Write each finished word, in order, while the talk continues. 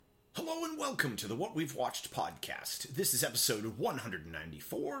Hello and welcome to the What We've Watched podcast. This is episode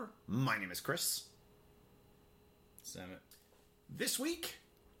 194. My name is Chris. Summit. This week,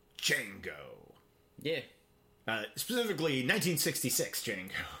 Django. Yeah. Specifically, 1966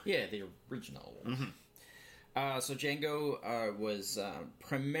 Django. Yeah, the original one. So Django was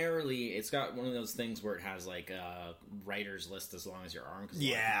primarily, it's got one of those things where it has like a writer's list as long as your arm, because a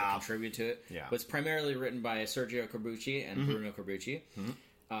lot of people contribute to it. Yeah. But it's primarily written by Sergio Corbucci and Bruno Corbucci.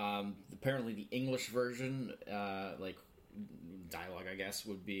 Apparently the English version, like dialogue, I guess,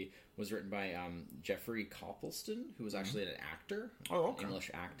 was written by Jeffrey Copleston, who was actually an actor, an English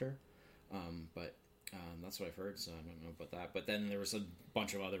actor. But that's what I've heard, so I don't know about that. But then there was a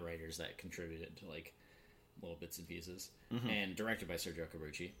bunch of other writers that contributed to like little bits and pieces, and directed by Sergio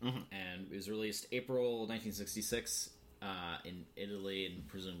Corbucci. And it was released April 1966 in Italy and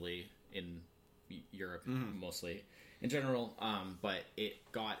presumably in Europe, mostly in general. But it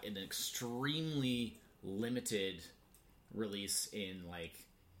got an extremely limited release in like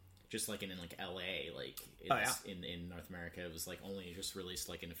just like in like LA, like in North America. It was like only just released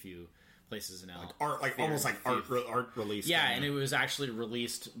like in a few places in LA, almost like art release. Yeah, and it was actually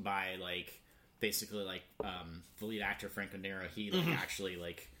released by like basically like the lead actor Franco Nero. He like actually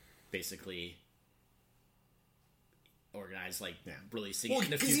like basically organized like releasing it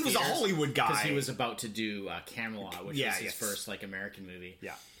in a few because he was a Hollywood guy, because he was about to do Camelot, which was his first like American movie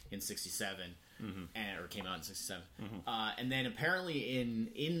in 67, or came out in 67. And then apparently in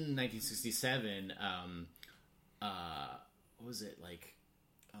 1967 what was it like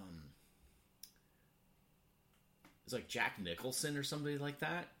it was like Jack Nicholson or somebody like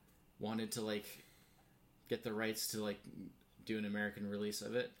that wanted to like get the rights to like do an American release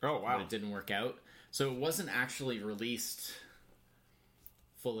of it. Oh wow. But it didn't work out. So it wasn't actually released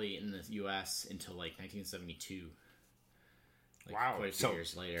fully in the US until like 1972. Like wow. Quite a few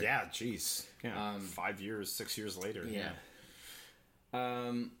years later. Yeah, jeez. Yeah. 5 years, 6 years later. Yeah.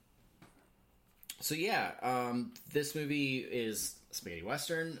 So yeah, this movie is a spaghetti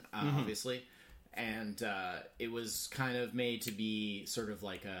western, obviously. And it was kind of made to be sort of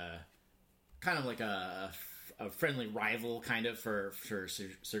like a friendly rival, kind of for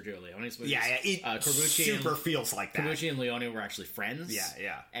Sergio Leone's movies. Yeah, it Corbucci super feels like that. Corbucci and Leone were actually friends.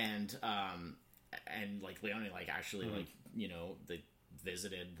 Yeah. And like Leone, like actually like they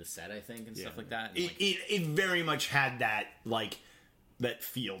visited the set, I think, and stuff like that. And, it very much had that like that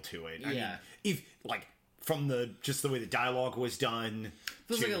feel to it. I mean, if like from the way the dialogue was done.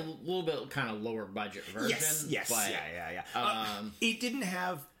 It was like a little bit kind of lower budget version. Yes, but, yeah. It didn't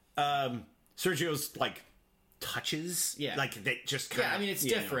have Sergio's like touches. Yeah, like that just kind of. Yeah, I mean it's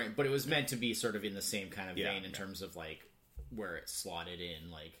different, but it was meant to be sort of in the same kind of vein in terms of like where it's slotted in,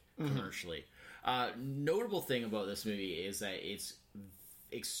 like commercially. Notable thing about this movie is that it's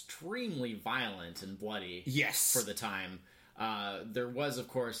extremely violent and bloody. Yes, for the time. There was, of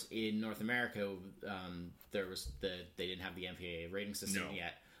course, in North America, they didn't have the MPAA rating system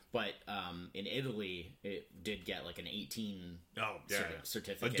yet, but in Italy, it did get like an 18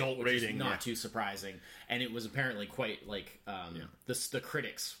 certificate, adult which rating, is not too surprising, and it was apparently quite like the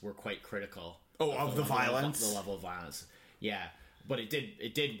critics were quite critical of the violence, the level of violence, but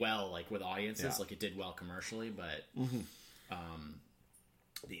it did well like with audiences, like it did well commercially, but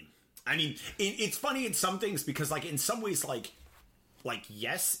I mean, it's funny in some things because, like, in some ways, like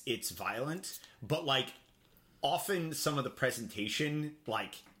yes, it's violent, but like often some of the presentation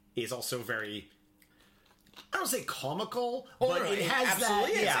like is also very, I don't say comical, but it has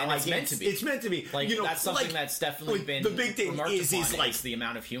absolutely that. Yeah, like it's meant to be. It's meant to be. Like that's something that's definitely been the big thing is like the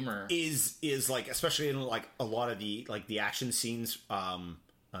amount of humor is like, especially in like a lot of the like the action scenes, in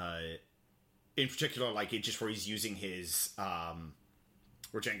particular, like it just where he's using his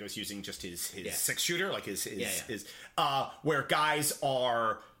where Django's using just his 6-shooter, like his where guys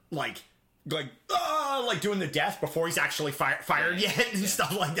are like doing the death before he's actually fired yet and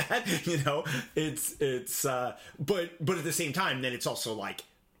stuff like that. It's but at the same time, then it's also like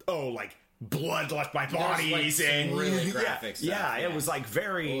blood left by bodies and really graphic stuff. Yeah, it was like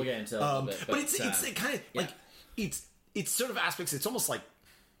very. We'll get into that a little bit, but it's kind of like it's sort of aspects. It's almost like.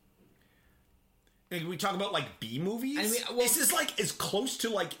 We talk about like B movies. I mean, this is like as close to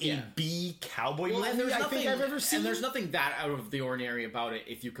like a B cowboy movie I think I've ever seen. And there's nothing that out of the ordinary about it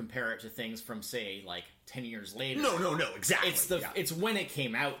if you compare it to things from say like 10 years later. No, exactly. It's when it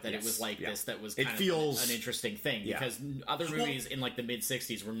came out that it was like this. That was kind of an interesting thing because other movies in like the mid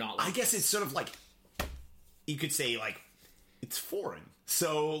 '60s were not. Like I guess it's sort of like you could say like it's foreign.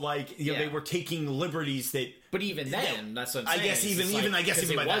 So like they were taking liberties that. But even then, that's what I'm saying. I guess even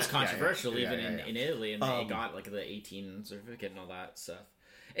it was controversial even in Italy, and they got like the 18 certificate and all that stuff.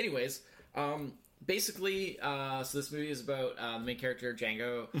 Anyways, basically, so this movie is about the main character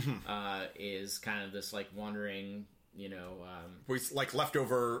Django is kind of this like wandering, he's like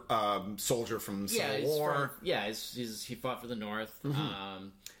leftover soldier from Civil War. He fought for the North,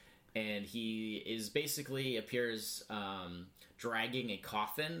 and he is basically appears dragging a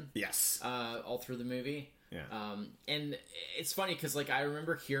coffin. Yes, all through the movie. Yeah, and it's funny because like I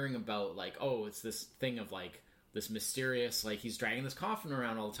remember hearing about like, oh, it's this thing of like this mysterious, like he's dragging this coffin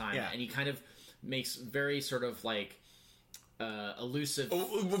around all the time, and he kind of makes very sort of like elusive, a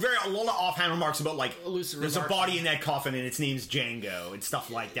lot of offhand remarks about like elusive. There's a body in that coffin and its name's Django and stuff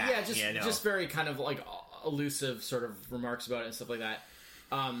like that. Yeah, just very kind of like elusive sort of remarks about it and stuff like that.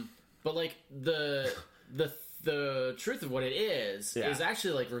 But like the truth of what it is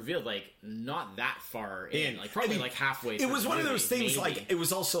actually like revealed like not that far in like probably like halfway. It was one of those things maybe. like it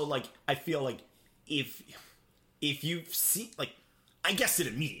was also like I feel like if you've seen like I guessed it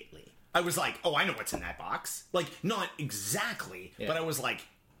immediately. I was like, oh, I know what's in that box. Like, not exactly, but I was like,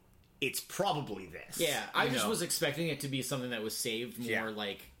 it's probably this. Yeah, I just was expecting it to be something that was saved more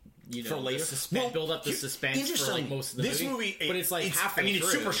like, for later. Build up the suspense for like most of the movie. But it's like halfway through.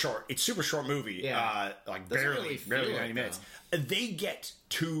 It's super short. It's super short movie. Yeah. Like barely 90 minutes. They get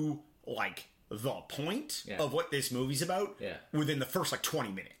to like the point of what this movie's about within the first like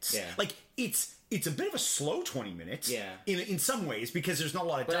 20 minutes. Yeah. Like it's a bit of a slow 20 minutes. Yeah. In some ways because there's not a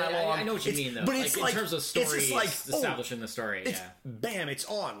lot of dialogue. I know what you mean though. But it's like, in terms of story, it's like establishing the story. Bam, it's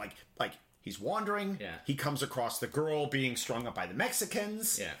on. Like he's wandering. Yeah. He comes across the girl being strung up by the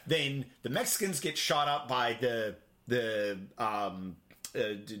Mexicans. Yeah. Then the Mexicans get shot up by the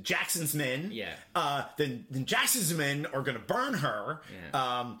Jackson's men. Yeah. Then Jackson's men are going to burn her.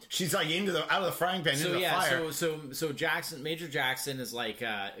 Yeah. She's like out of the frying pan into the fire. So Major Jackson is like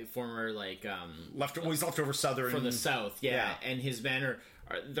former like he's leftover Southern from the South. Yeah. And his men are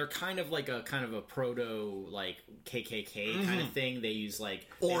they're kind of a proto like KKK kind of thing. They use like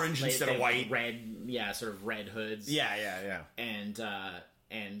orange instead of white, red, sort of red hoods. Yeah. And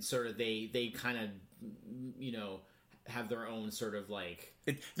sort of they kind of have their own sort of like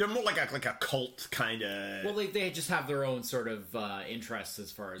they're more like a cult kind of. Well, they just have their own sort of interests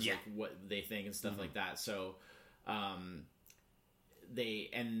as far as like what they think and stuff like that. So,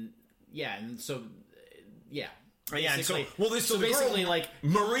 So basically, like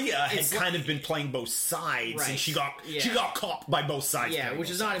Maria had kind of been playing both sides, and she got caught by both sides. Yeah, which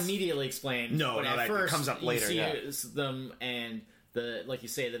is not immediately explained. No, but at first, it comes up later. You see them and like you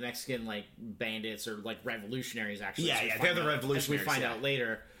say, the Mexican like bandits or like revolutionaries actually. They're the revolutionaries. As we find out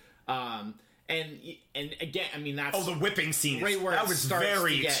later. And again, I mean that's the whipping scene. Right where that was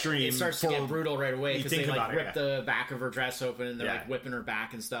very extreme. It starts to get brutal right away because they like rip it, the back of her dress open and they're like whipping her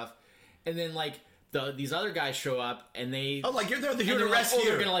back and stuff. And then like these other guys show up and they they're here to rescue.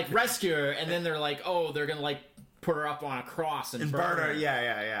 They're gonna like rescue her, and then they're like, they're gonna like put her up on a cross and burn her.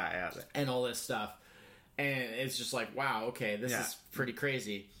 Yeah. And all this stuff. And it's just like, wow, okay, this is pretty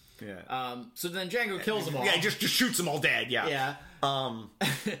crazy. Yeah. So then Django kills them all. Yeah, just shoots them all dead. Yeah. Yeah.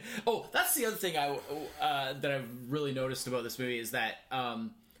 That's the other thing that I've really noticed about this movie is that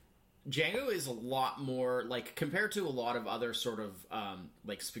Django is a lot more like compared to a lot of other sort of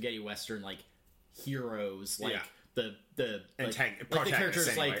like spaghetti western like heroes like the characters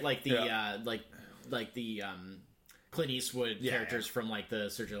anyway. like the Clint Eastwood characters from like the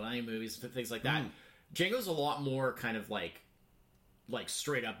Sergio Leone movies, things like that. Django's a lot more kind of like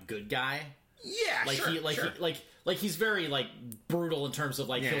straight up good guy. Yeah, like he's very like brutal in terms of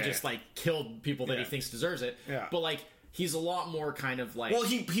like he'll just like kill people that he thinks deserves it. Yeah. But like he's a lot more kind of like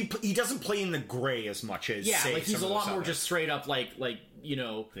he doesn't play in the gray as much as like he's a lot more just straight up like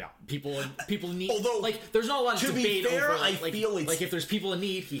people need like there's not a lot of debate over I feel like if there's people in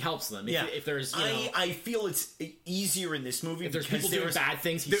need he helps them. If there's I feel it's easier in this movie if there's people doing bad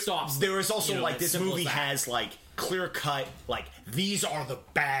things he stops them. There is also like this movie has like clear cut like these are the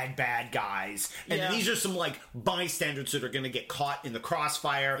bad guys and these are some like bystanders that are going to get caught in the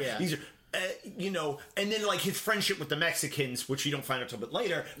crossfire. These are and then like his friendship with the Mexicans, which you don't find out until a bit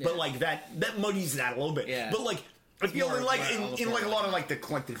later, but like that muddies that a little bit. But like I feel in like in like a lot of like the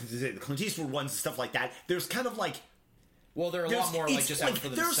Clint Eastwood ones and stuff like that, there's kind of like there are a lot more like just out for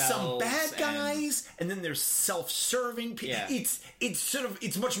themselves. There's some bad guys, and then there's self-serving people. It's sort of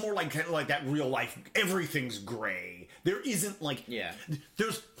it's much more like that real life. Everything's gray. There isn't like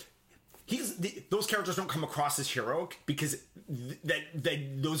there's. Those characters don't come across as heroic because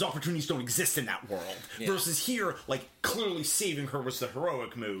those opportunities don't exist in that world. Versus here, like clearly saving her was the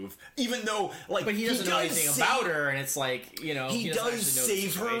heroic move, even though like but he doesn't know anything about her, and it's like he does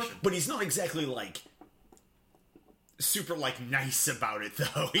save her, but he's not exactly like super like nice about it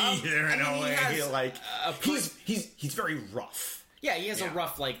though either. In a way, he's very rough. Yeah, he has a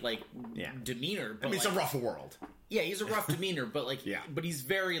rough like demeanor. But it's a rough world. Yeah, he's a rough demeanor, but but he's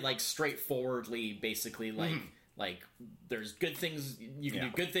very like straightforwardly, basically like. Mm-hmm. Like, there's good things, you can do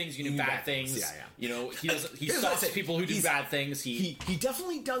good things, you can do bad things. Yeah. You know, he stops people who do bad things. He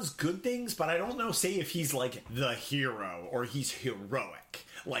definitely does good things, but I don't know, say if he's like the hero or he's heroic.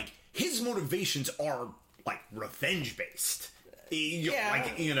 Like, his motivations are like revenge based.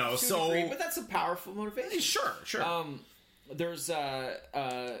 Like, you know, so. Degree, but that's a powerful motivation. Sure. There's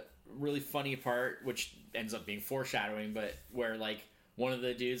a really funny part, which ends up being foreshadowing, but where like, one of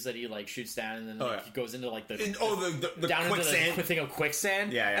the dudes that he like shoots down and then he goes into like the down quicksand. Into the thing of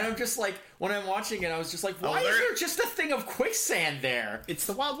quicksand. Yeah. And I'm just like, when I'm watching it, I was just like, why is there just a thing of quicksand there? It's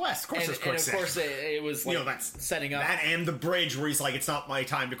the Wild West. Of course, there's quicksand. And of course, it was like that's setting up that and the bridge where he's like, it's not my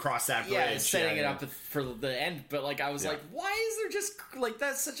time to cross that bridge. Yeah, it's setting it up for the end. But like, I was like, why is there just like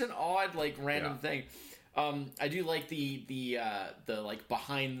that's such an odd like random thing. I do like the like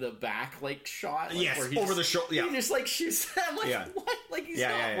behind the back like shot. Like, where over the shoulder. Yeah, he just like shoots. I'm like, what? Like he's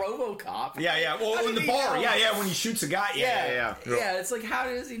not RoboCop. Yeah. Well, in the bar. Yeah. When he shoots a guy. Yeah. It's like, how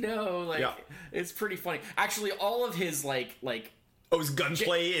does he know? Like, it's pretty funny. Actually, all of his like. His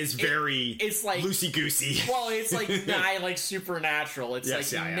gunplay is very. It's like loosey goosey. Well, it's like like supernatural. It's like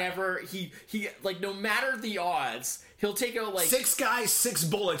he never he like no matter the odds. He'll take out like 6 guys, 6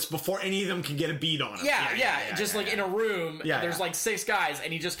 bullets before any of them can get a beat on him. Just like in a room, there's like 6 guys,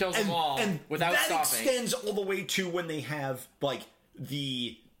 and he just kills them all without stopping. That extends all the way to when they have like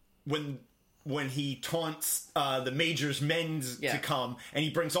when he taunts the Major's men to come, and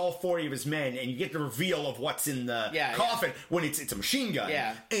he brings all 40 of his men, and you get the reveal of what's in the coffin when it's a machine gun.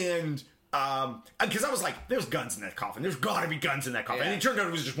 Yeah, and. Because I was like, there's guns in that coffin. There's got to be guns in that coffin. And it turned out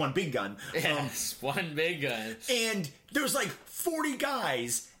it was just one big gun. Yes, one big gun. And there's like 40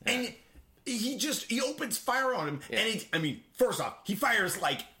 guys, and he opens fire on him. And first off, he fires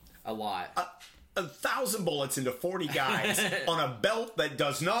like a lot. 1,000 bullets into 40 guys on a belt that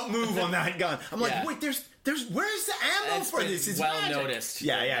does not move on that gun. I'm like, wait, there's where's the ammo for this? It's well magic. Noticed.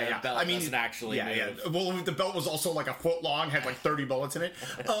 Yeah. The belt doesn't actually move. Well, the belt was also like a foot long, had like 30 bullets in it,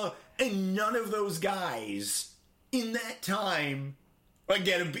 and none of those guys in that time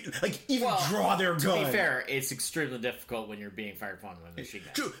draw their gun. To be fair, it's extremely difficult when you're being fired upon with a machine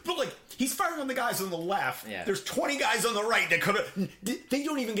gun. True, but like he's firing on the guys on the left. Yeah. There's 20 guys on the right that could have. They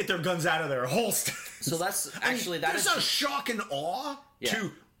don't even get their guns out of their holster. So that's actually there's a shock and awe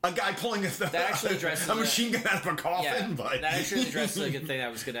to a guy pulling a machine gun out of a coffin. Yeah, but that actually addresses a good thing I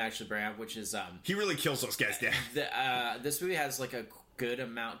was going to actually bring up, which is he really kills those guys down. This movie has like a good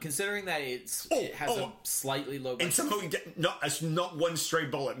amount, considering that it has a slightly low budget. And somehow not one stray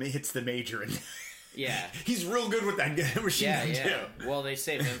bullet hits the Major. And he's real good with that machine gun too. Well, they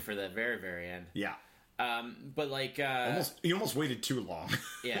saved him for the very, very end. Yeah. But like he almost waited too long.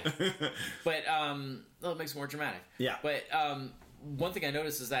 But it makes it more dramatic. Yeah. But one thing I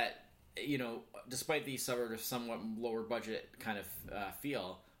noticed is that, you know, despite the sort of somewhat lower budget kind of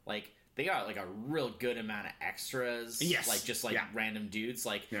feel, like they got like a real good amount of extras. Yes. Like just like random dudes.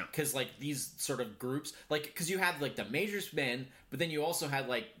 Like, because like these sort of groups, like, because you had like the Major's men, but then you also had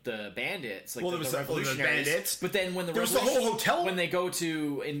like the bandits. Like, there was the bandits. But then when there was the whole hotel. When they go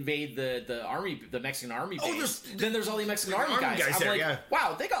to invade the army, the Mexican army base, then there's all the Mexican army guys. I'm there, like,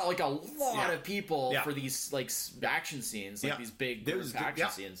 wow, they got like a lot of people for these like action scenes, like these big action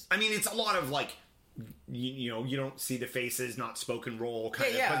scenes. I mean, it's a lot of like. You know, you don't see the faces, not spoken role,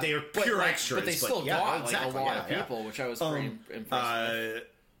 kind of, but they are pure extras. But they still got like a lot of people, which I was pretty impressed with.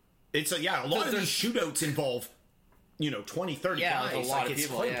 It's a lot of these shootouts involve, 20, 30 guys. A lot of it's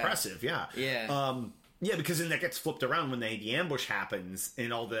people, quite impressive, because then that gets flipped around when the ambush happens,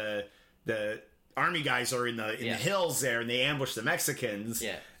 and all the army guys are in the hills there, and they ambush the Mexicans,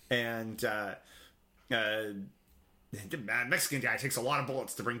 and the Mexican guy takes a lot of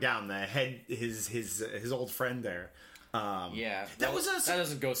bullets to bring down his old friend there. That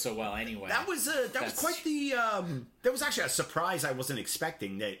doesn't go so well anyway. That was quite the that was actually a surprise I wasn't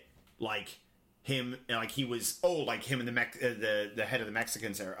expecting, that like him, like he was him and the head of the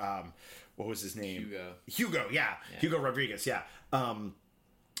Mexicans there. What was his name? Hugo, Hugo Rodriguez,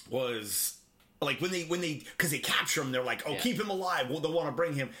 was like when they because they capture him, they're like, keep him alive. Well, they want to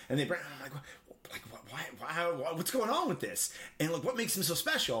bring him, and they bring. I'm like why, what's going on with this? And like, what makes him so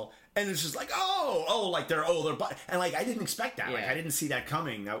special? And it's just like, they're and like, I didn't expect that. Like, I didn't see that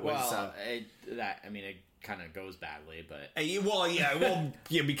coming. That was it kind of goes badly, but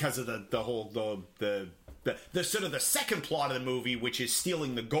because of the whole the sort of the second plot of the movie, which is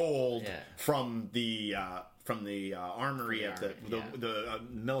stealing the gold from the armory of the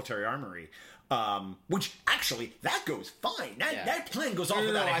military armory. Which actually that goes fine. That plan goes off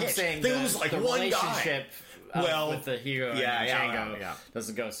without a hitch. They lose like one guy. With the hero and Django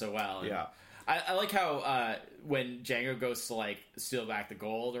doesn't go so well. Yeah. I like how when Django goes to like steal back the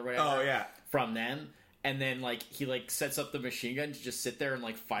gold or whatever from them, and then like he like sets up the machine gun to just sit there and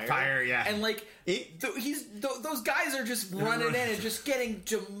like fire, and like those guys are just running in and just getting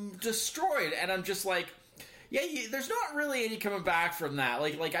destroyed, and I'm just like, there's not really any coming back from that.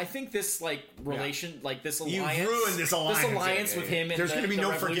 Like I think this like relation, like this alliance, you ruined this alliance with him. And there's going to be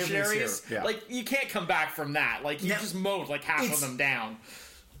no forgiveness here. Like you can't come back from that. Like he just mowed like half of them down.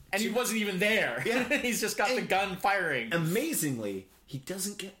 And he wasn't even there. Yeah. He's just got the gun firing. Amazingly, he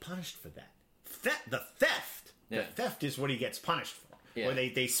doesn't get punished for that. The theft is what he gets punished for. Yeah. Or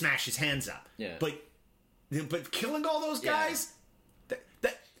they smash his hands up. Yeah. But killing all those guys,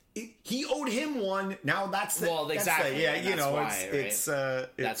 he owed him one. Now that's exactly.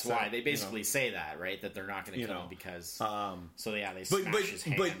 That's why they basically you know, say that, right? That they're not going to kill him because. They smash his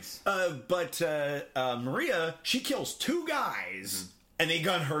hands. But Maria, she kills two guys. Mm-hmm. And they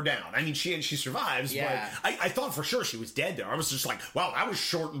gun her down. I mean, she survives, but I thought for sure she was dead there. I was just like, wow, that was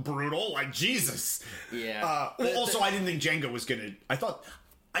short and brutal. Like, Jesus. Yeah. I didn't think Django was going to...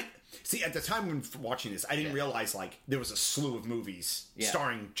 See, at the time when watching this, I didn't realize, like, there was a slew of movies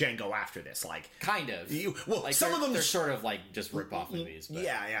starring Django after this. Like, kind of. Some of them... They're sort of, like, just rip-off movies. But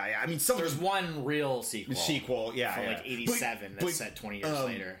yeah. I mean, there's one real sequel. From, like, 87 that's set 20 years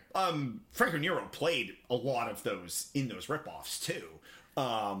later. Franco Nero played a lot of those in those rip-offs, too.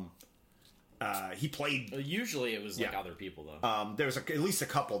 He played... Usually it was, like, other people, though. There was at least a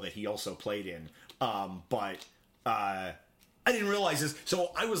couple that he also played in. I didn't realize this,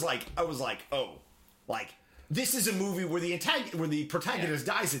 so I was like, oh, like this is a movie where the protagonist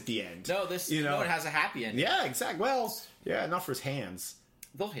dies at the end. No, it has a happy ending. Yeah, exactly. Well, not for his hands.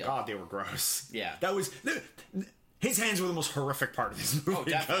 They'll heal. God, they were gross. Yeah, that was his hands were the most horrific part of this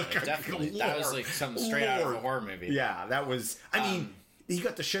movie. Oh, definitely. That was like something straight out of a horror movie. Yeah, that was. I mean, he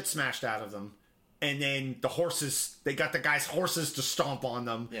got the shit smashed out of them, and then the horses. They got the guys' horses to stomp on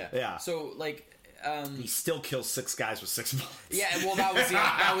them. Yeah. So like. He still kills 6 guys with 6 bullets. Yeah, well, that was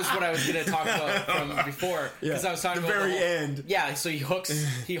what I was going to talk about from before because I was talking about the very end. Yeah, so he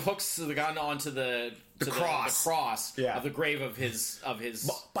hooks the gun onto the cross of the grave of his.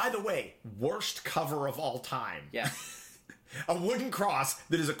 By the way, worst cover of all time. Yeah, a wooden cross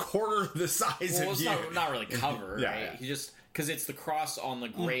that is a quarter the size of you. It's not really cover, right? Yeah. He just because it's the cross on the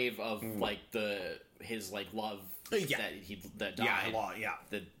grave of like his like love. That died.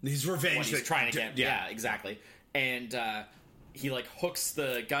 His revenge. He's trying to get. Yeah, exactly. And he like hooks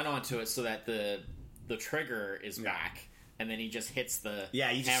the gun onto it so that the trigger is back, and then he just hits the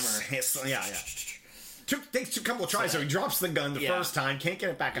hammer. Takes a couple of tries, so he drops the gun the first time, can't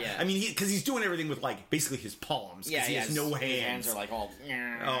get it back. Yeah. I mean, because he's doing everything with like basically his palms. He has no hands. His hands are like all.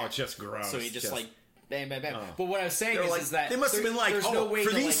 Oh, it's just gross. So he just like. Bam, bam, bam. But what I was saying is that they must have been like, no way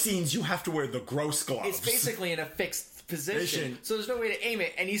for these scenes, you have to wear the gross gloves. It's basically in a fixed position, so there's no way to aim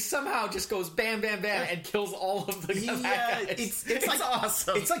it, and he somehow just goes bam, bam, bam, and kills all of the guys. It's like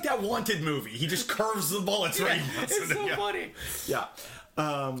awesome. It's like that Wanted movie. He just curves the bullets right. It's so funny. Yeah.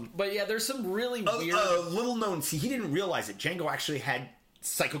 But yeah, there's some really weird. Little known. See, he didn't realize it. Django actually had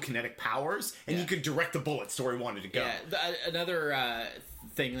psychokinetic powers, and he could direct the bullets to where he wanted to go. Yeah. Another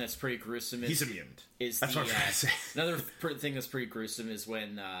thing that's pretty gruesome is he's immune. That's what I'm trying to say. Another thing that's pretty gruesome is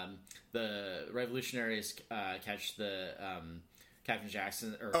when the revolutionaries catch the Captain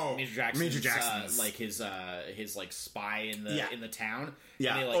Jackson or Major Jackson's like his like spy in the town.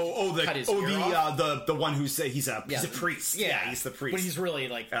 Yeah. And they, like, cut his ear off. The one who said he's a priest. Yeah, he's the priest. But he's really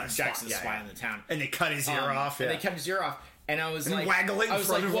like Jackson's spy in the town. And they cut his ear off. And they cut his ear off. And I was like,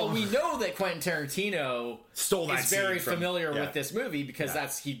 well, we know that Quentin Tarantino stole that. Is very familiar with this movie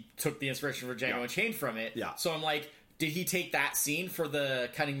because he took the inspiration for Django Unchained from it. Yeah. So I'm like, did he take that scene for the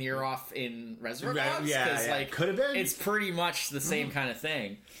cutting the ear off in Reservoir Dogs? Yeah, like, could have been. It's pretty much the same kind of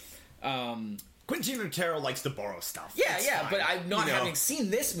thing. Quentin Tarantino likes to borrow stuff. Yeah, but I'm not having seen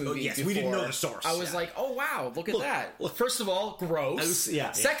this movie before, we didn't know the source. I was like, oh wow, look at that. Well, first of all, gross.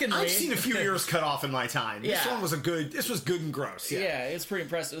 Secondly, I've seen a few ears cut off in my time. This one was this was good and gross. Yeah, it's pretty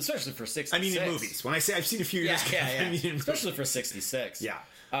impressive, especially for 66. I mean, in movies. When I say I've seen a few ears cut off, I mean especially for 66. Yeah.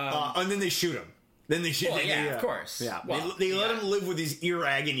 And then they shoot him. Then they shoot him. Of course. Yeah. Well, they let him live with his ear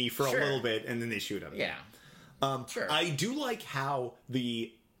agony for a little bit, and then they shoot him. Yeah. I do like how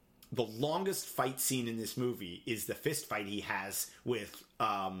the longest fight scene in this movie is the fist fight he has with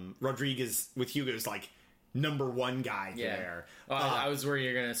Rodriguez, with Hugo's like number one guy there. I was worried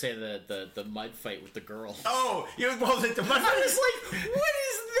you're gonna say the mud fight with the girl. Oh, the mud fight. I was like, what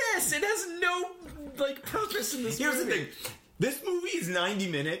is this? It has no like purpose in this movie. Here's the thing. This movie is 90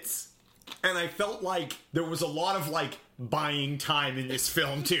 minutes, and I felt like there was a lot of like buying time in this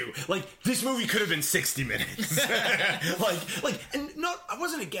film too. Like this movie could have been 60 minutes. and not I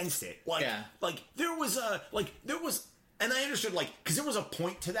wasn't against it. There was and I understood, because there was a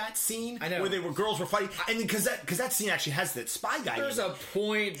point to that scene where girls were fighting, and because that scene actually has that spy guy. There's a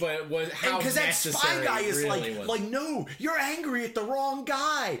point, but how because that spy guy is really no, you're angry at the wrong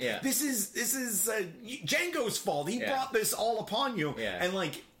guy. Yeah. This is Django's fault. He brought this all upon you, and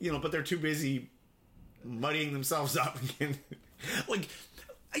but they're too busy muddying themselves up.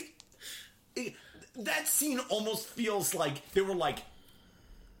 That scene almost feels like they were like.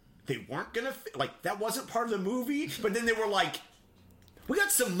 They weren't gonna that wasn't part of the movie, but then they were like, "We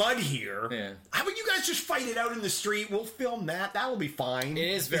got some mud here. Yeah. How about you guys just fight it out in the street? We'll film that. That'll be fine." It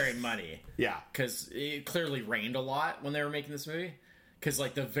is very muddy, because it clearly rained a lot when they were making this movie. Because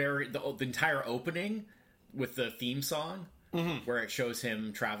the entire opening with the theme song, where it shows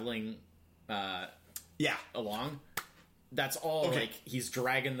him traveling, along. That's all he's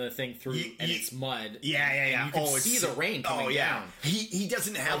dragging the thing through and it's mud. Yeah. And you can see the rain coming down. He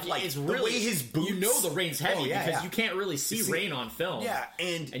doesn't have it's the really, way his boots. You know the rain's heavy because you can't really see rain on film. Yeah,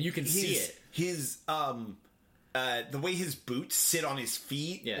 and you can see it. His the way his boots sit on his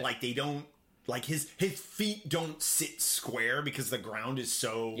feet, they don't. His feet don't sit square because the ground is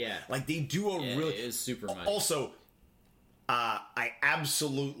so. Yeah. They do really. It is super muddy. Also, I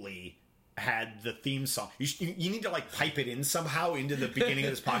absolutely had the theme song. You need to pipe it in somehow into the beginning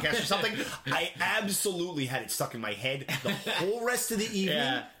of this podcast or something. I absolutely had it stuck in my head the whole rest of the evening.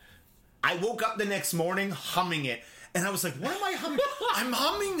 Yeah. I woke up the next morning humming it, and I was like, "What am I humming? I'm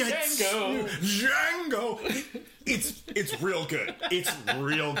humming that Django." It's real good. It's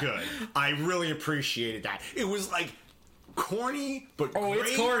real good. I really appreciated that. It was corny, but great,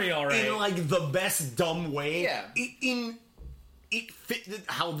 it's corny, all right, in the best dumb way. Yeah. It fit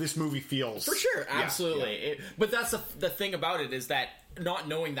how this movie feels. For sure, absolutely. Yeah. But that's the thing about it is that not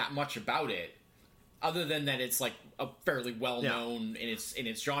knowing that much about it, other than that it's a fairly well known in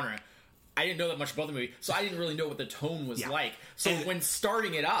its genre, I didn't know that much about the movie, so I didn't really know what the tone was like. So when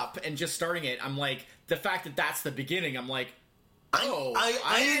starting it up and just starting it, I'm like, the fact that that's the beginning, I'm like,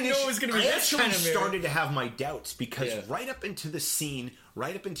 I didn't know it was going to be this kind of movie. I actually started to have my doubts because right up into the scene,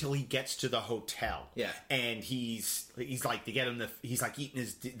 right up until he gets to the hotel, and he's they get him he's eating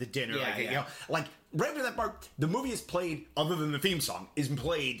the dinner, right up to that part, the movie is played other than the theme song is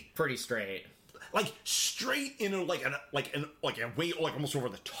played pretty straight, straight in a way almost over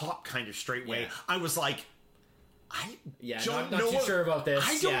the top kind of straight way. I was like. Not too sure about this.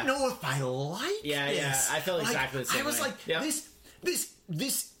 I don't know if I like this. Yeah, I felt exactly the same. I was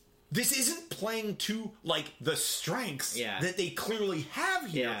this isn't playing to the strengths that they clearly have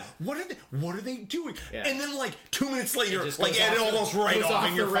here. Yeah. What are they doing? Yeah. And then 2 minutes later, it almost right off,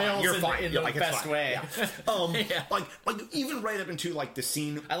 and you're fine. You're fine. In the best way. Even right up into the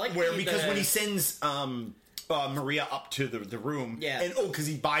scene where because when he sends Maria up to the room, and because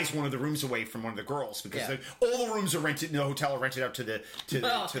he buys one of the rooms away from one of the girls because all the rooms are rented in the hotel are rented out to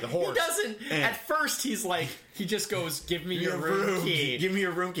the horse. He doesn't. At first, he just goes, "Give me your room key. Give me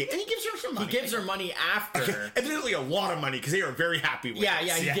your room key," and he gives her some money. He gives her money after, evidently a lot of money because they are very happy with.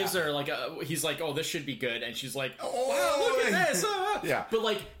 He gives her he's like, "Oh, this should be good," and she's like, "Oh, wow, look at this." Yeah,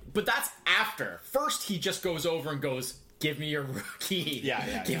 but that's after. First, he just goes over and goes, "Give me your room key."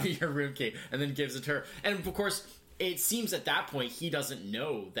 Give me your room key. And then gives it to her. And of course, it seems at that point he doesn't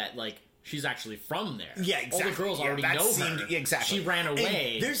know that she's actually from there. Yeah, exactly. All the girls already know her. Exactly. She ran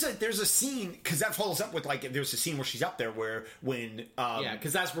away. And there's a scene because that follows up with there's a scene where she's up there when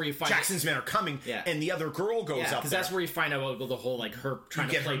because that's where you find Jackson's men are coming and the other girl goes up there. Because that's where you find out the whole her trying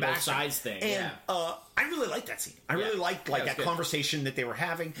to play both sides thing. And I really liked that scene. I really liked that conversation that they were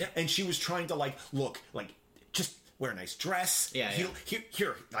having, and she was trying to look just wear a nice dress.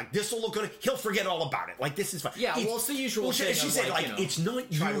 Here, this will look good. He'll forget all about it. This is fine. Yeah, it's the usual thing. She said, it's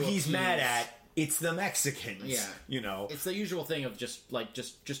not you he's mad at. It's the Mexicans. Yeah, it's the usual thing of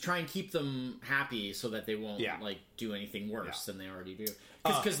just try and keep them happy so that they won't do anything worse than they already do.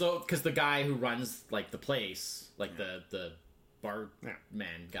 Because the guy who runs the place, the bar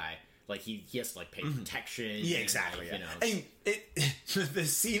man guy. He has to pay protection. Yeah, exactly. And the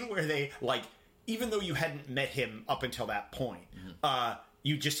scene where they even though you hadn't met him up until that point,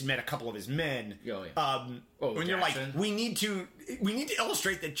 you just met a couple of his men. Oh, yeah. When you're like, we need to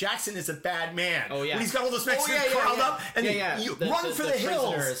illustrate that Jackson is a bad man. Oh yeah, when he's got all those Mexicans curled up, and you run for the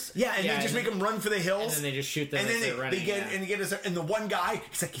hills. Yeah, and they just make him run for the hills, and then they just shoot them. And then and the one guy,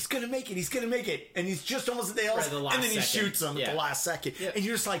 he's like, he's gonna make it, and he's just almost at the hills, and then he shoots him at the last second, and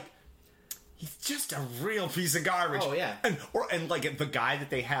you're just like, he's just a real piece of garbage. Oh yeah, and like the guy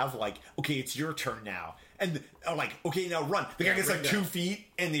that they have, like, okay, it's your turn now. And like, okay, now run. The guy gets like 2 feet,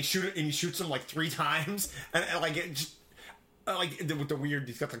 and they shoot it, and he shoots him like 3 times, and like it just like with the weird.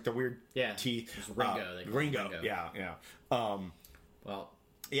 He's got like the weird teeth. It's Ringo. Ringo. Yeah. Well,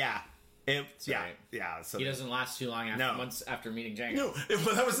 yeah. So he doesn't last too long months after meeting Django. No,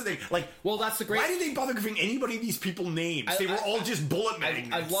 well, that was the thing. Like, well, that's the great. Why did they bother giving anybody these people names? They were all just bullet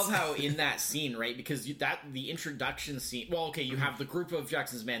men. I love how in that scene, right? Because the introduction scene. Well, okay, you have the group of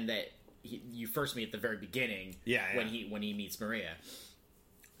Jackson's men that you first meet at the very beginning. When he meets Maria.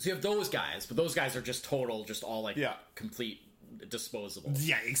 So you have those guys, but those guys are just all like complete disposable.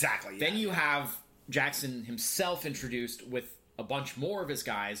 Yeah, exactly. Then you have Jackson himself introduced with a bunch more of his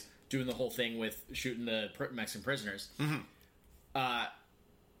guys doing the whole thing with shooting the Mexican prisoners.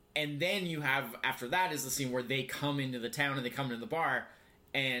 And then you have, after that is the scene where they come into the town and they come into the bar,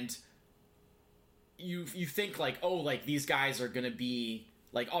 and you think like, oh, like these guys are going to be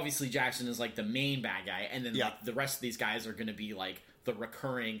like, obviously Jackson is like the main bad guy, and then like the rest of these guys are going to be like the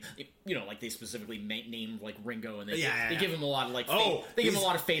recurring, like they specifically named like Ringo, and they give him a lot of like they give him a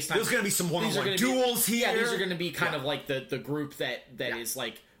lot of face time. There's going to be some one-on-one duels here. Yeah, these are going to be kind of like the group that is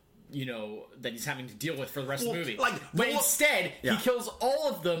like, that he's having to deal with for the rest of the movie. But instead, he kills all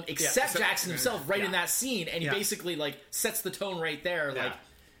of them except Jackson himself in that scene, and he basically like sets the tone right there. Like,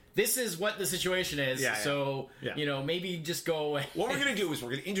 this is what the situation is, so maybe just go away. What we're going to do is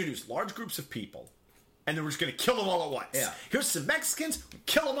we're going to introduce large groups of people, and then we're just going to kill them all at once. Yeah. Here's some Mexicans,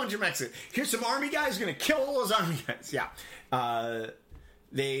 kill a bunch of Mexicans. Here's some army guys, going to kill all those army guys. Yeah.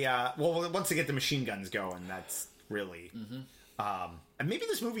 Once they get the machine guns going, that's really... and maybe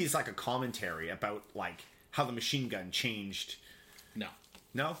this movie is like a commentary about like how the machine gun changed. No.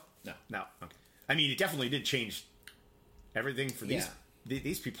 Okay. I mean, it definitely did change everything for these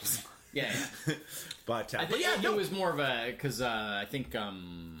people. Yeah. But I think it was more of a, because I think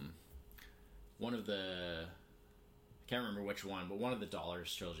one of the, I can't remember which one, but one of the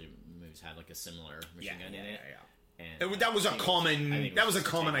Dollars trilogy movies had like a similar machine gun in it. And that was a common.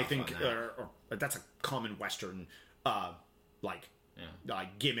 I think, that's a common Western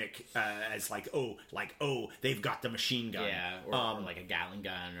gimmick as they've got the machine gun, or like a Gatling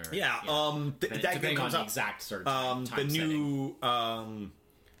gun, or that comes on up. The exact sort of time new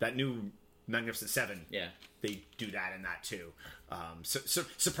that new Magnificent Seven, they do that in that too.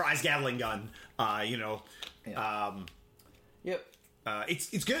 Surprise Gatling gun, Yep.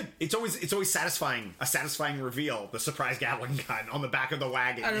 It's good. It's always satisfying. A satisfying reveal. The surprise Gatling gun on the back of the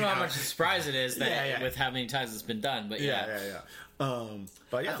wagon. I don't know how much of a surprise it is with how many times it's been done, but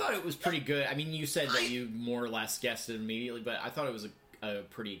but I thought it was pretty good. I mean, you said that you more or less guessed it immediately, but I thought it was a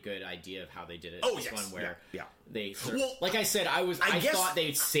pretty good idea of how they did it. Oh, this one where they well, like I said, I thought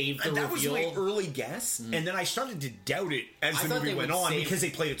they'd save the reveal. That was my early guess, and then I started to doubt it as the movie went on because they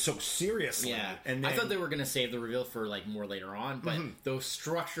played it so seriously. Yeah, and then, I thought they were going to save the reveal for like more later on, but the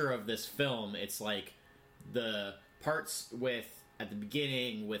structure of this film, it's like the parts with at the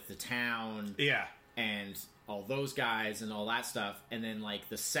beginning with the town, and all those guys and all that stuff, and then like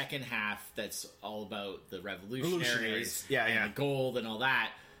the second half that's all about the revolutionaries and the gold and all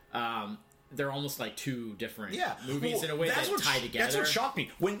that. They're almost like two different movies in a way that tie together. That's what shocked me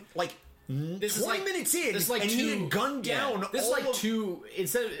when this 20 minutes in, this is like and you get gunned down. This is like two,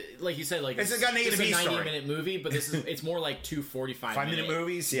 instead of, like you said, like it's a 90-minute movie, but it's more like two 45-minute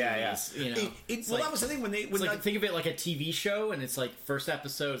movies. Yeah. That was the thing when think of it like a TV show, and it's like first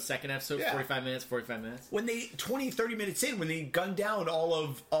episode, second episode, 45 minutes. When 20-30 minutes in, when they gunned down all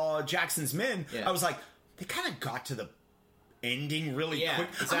of Jackson's men, I was like, they kind of got to the ending really quick.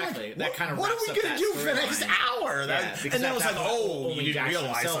 Exactly. Like, that kind of what are we going to do for the next hour? And then I was like, we didn't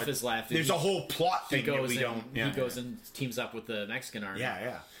realize is left. There's a whole plot thing that we don't. He goes and teams up with the Mexican army.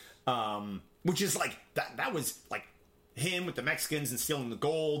 Which is like that was like him with the Mexicans and stealing the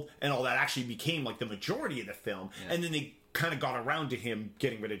gold and all that actually became like the majority of the film, and then they kind of got around to him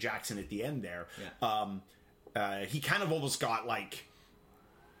getting rid of Jackson at the end there. He kind of almost got like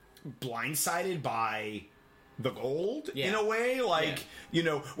blindsided by the gold in a way,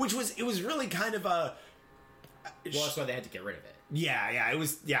 which was really kind of a that's why they had to get rid of it. Yeah, it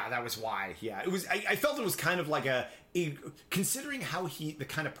was. Yeah, that was why. Yeah, it was. I felt it was kind of like considering how the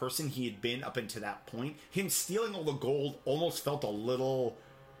kind of person he had been up until that point, him stealing all the gold almost felt a little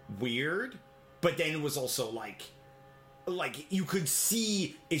weird. But then it was also like you could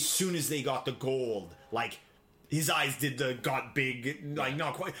see as soon as they got the gold, like his eyes got big, like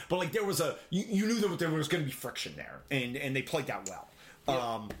not quite, but like there was you knew that there was going to be friction there, and they played that well.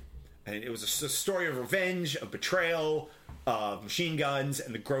 Yeah. And it was a story of revenge, of betrayal, of machine guns,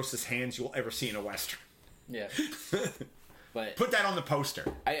 and the grossest hands you'll ever see in a Western. Yeah. But put that on the poster.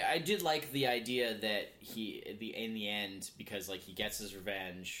 I did like the idea that in the end, because like he gets his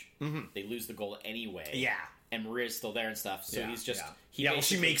revenge, they lose the gold anyway. Yeah. And Maria's still there and stuff, so he's just...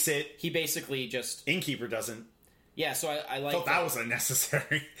 She makes it. He basically just... Innkeeper doesn't. Yeah, so I like... thought that was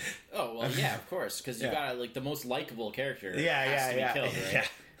unnecessary. Oh, well, yeah, of course, because you got, like, the most likable character has to be killed, right? Yeah.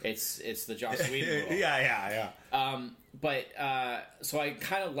 It's the Joss Whedon rule. Yeah. So I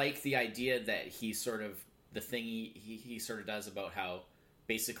kind of like the idea that he sort of... The thing he sort of does about how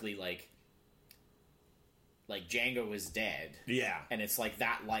basically, like Django is dead. Yeah. And it's like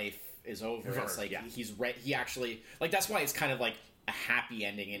that life is over. It's like he actually... Like, that's why it's kind of like a happy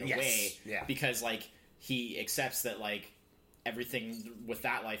ending in a way. Yeah. Because, like, he accepts that, like, everything with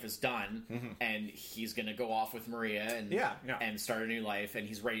that life is done, and he's gonna go off with Maria and start a new life, and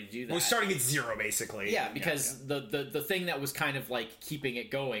he's ready to do that. We're starting at zero, basically. Yeah, because the thing that was kind of like keeping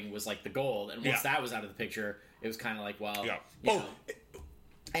it going was like the gold, and once that was out of the picture, it was kind of like, well, you know,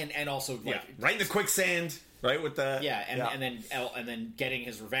 and also like right in the quicksand, right with the and then getting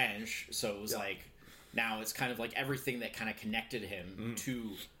his revenge. So it was like now it's kind of like everything that kind of connected him to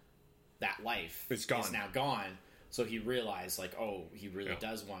that life is now gone. So he realized, like, oh, he really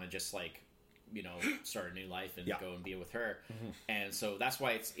does want to just, like, you know, start a new life and go and be with her. And so that's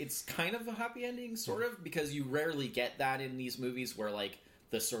why it's kind of a happy ending, sort of, because you rarely get that in these movies where, like,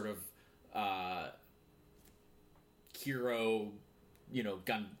 the sort of hero, you know,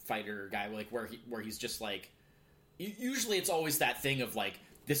 gunfighter guy, like, where he's just, like... Usually it's always that thing of, like,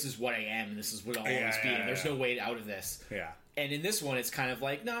 this is what I am, and this is what I'll always be, and there's no way out of this. Yeah. And in this one, it's kind of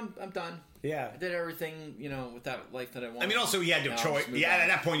like, no, I'm done. Yeah. I did everything, you know, with that life that I wanted. I mean, also, he had no choice. Yeah, at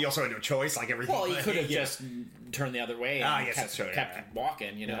that point, he also had no choice, like everything. Well, he could have just turned the other way and kept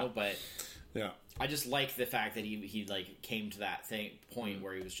walking, you know, but... Yeah. I just like the fact that he like, came to that point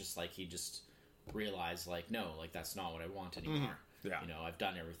where he was just, like, he just realized, like, no, like, that's not what I want anymore. Yeah. You know, I've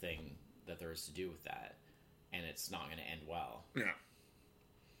done everything that there is to do with that, and it's not going to end well. Yeah.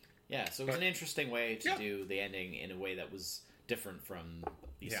 Yeah, so it was an interesting way to do the ending in a way that was different from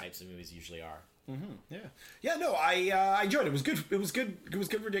these types of movies usually are. Yeah. No, I enjoyed it. It was good. It was good. It was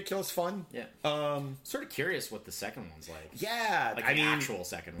good, ridiculous fun. Yeah. Sort of curious what the second one's like. Yeah, like the actual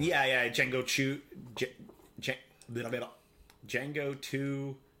second one. Yeah. Django 2.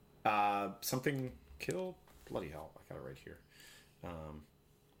 Something kill. Bloody hell! I got it right here. Oh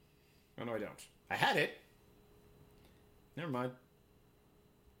no, I don't. I had it. Never mind.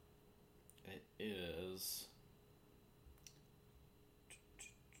 It is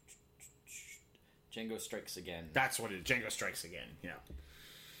Django Strikes Again. That's what it is. Django Strikes Again. Yeah.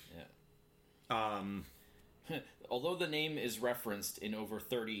 Although the name is referenced in over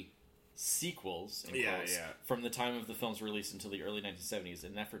 30 sequels in quotes, from the time of the film's release until the early 1970s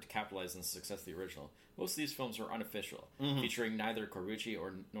in an effort to capitalize on the success of the original, most of these films were unofficial, featuring neither Corbucci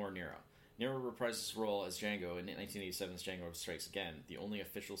nor Nero. Nero reprised his role as Django in 1987's Django Strikes Again, the only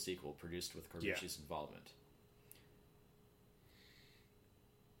official sequel produced with Corbucci's involvement.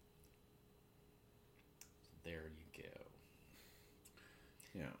 There you go.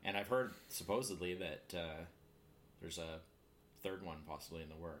 Yeah. And I've heard, supposedly, that there's a third one possibly in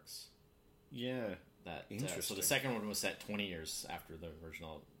the works. Yeah. Interesting. So the second one was set 20 years after the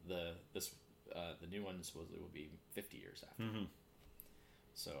original. The new one supposedly will be 50 years after.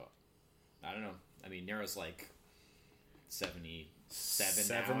 So... I don't know. I mean, Nero's like 77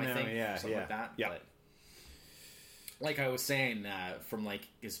 now, I think. Something like that. Yeah. But like I was saying, from like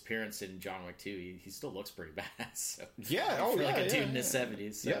his appearance in John Wick 2, he still looks pretty badass. So, for like a dude in his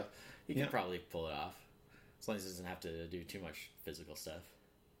 70s. So he can probably pull it off. As long as he doesn't have to do too much physical stuff.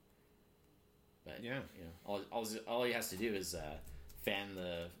 But, you know, all he has to do is fan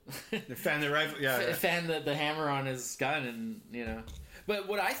the rifle, fan the hammer on his gun, and, you know... But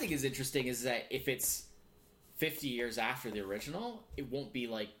what I think is interesting is that if it's 50 years after the original, it won't be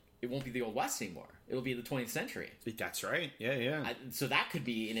the Old West anymore. It'll be the 20th century. That's right. Yeah. So that could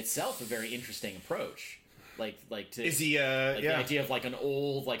be in itself a very interesting approach. The idea of like an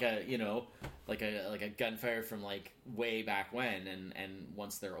old, like a, you know, like a gunfire from like way back when, and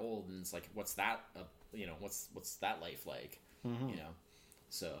once they're old, and it's like, what's that? You know, what's that life like? You know,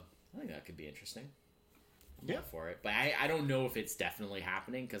 so I think that could be interesting. Yeah, for it, but I don't know if it's definitely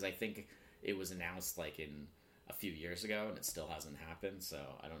happening because I think it was announced like in a few years ago and it still hasn't happened. So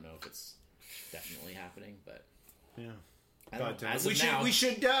I don't know if it's definitely happening, but yeah. But we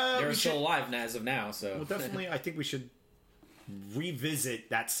should. They're still alive as of now, so well, definitely. I think we should revisit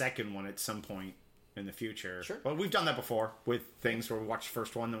that second one at some point in the future. Sure. Well, we've done that before with things where we watch the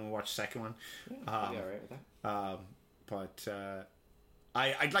first one, then we watch the second one. Yeah, I'll be all right with that. But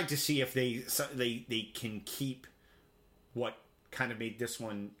I'd like to see if they can keep what kind of made this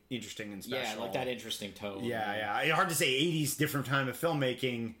one interesting and special. Yeah, like that interesting tone. Yeah. It's hard to say 80s, different time of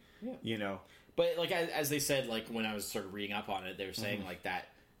filmmaking. Yeah. You know. But like as they said, like when I was sort of reading up on it, they were saying like that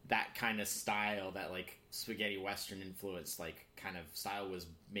kind of style, that like spaghetti western influence, like kind of style, was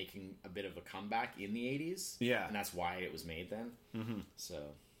making a bit of a comeback in the 80s. Yeah, and that's why it was made then. So,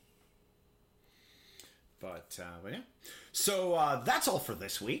 but yeah. So that's all for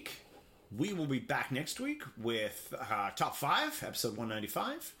this week. We will be back next week with Top 5, episode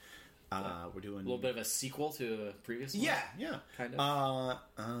 195. We're doing a little bit of a sequel to a previous one. Yeah. Kind of.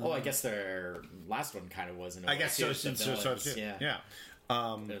 I guess their last one kind of was in a way. I guess so. Yeah.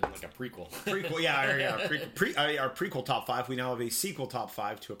 Like a prequel. Yeah. Our prequel top 5. We now have a sequel top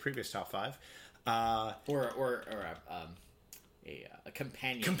 5 to a previous top 5. Or a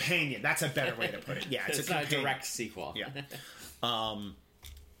companion. Companion. That's a better way to put it. Yeah, it's not a direct sequel. Yeah.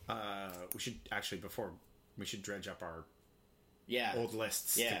 We should actually we should dredge up our old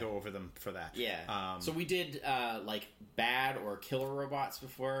lists to go over them for that. Yeah. So we did like bad or killer robots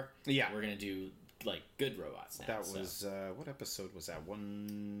before. Yeah. We're gonna do like good robots now. That was what episode was that?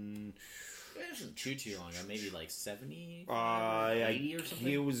 It wasn't too long ago. Maybe like 70, 80 or something.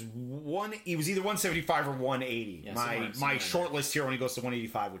 It was either 175 or 180. Yeah, my short list here only goes to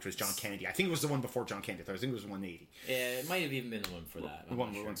 185, which was John Candy. I think it was the one before John Candy. I think it was 180. Yeah, it might have even been the one for that.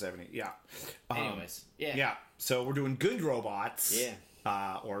 170. Yeah. Anyways, yeah. So we're doing good robots.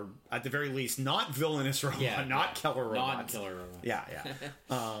 Yeah. Or at the very least, not villainous robot, not killer robots. Not killer robots. Yeah.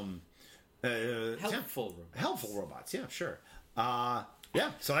 Helpful robots. Helpful robots. Yeah, sure.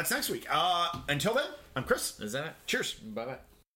 Yeah, so that's next week. Until then, I'm Chris. Is that it? Cheers. Bye-bye.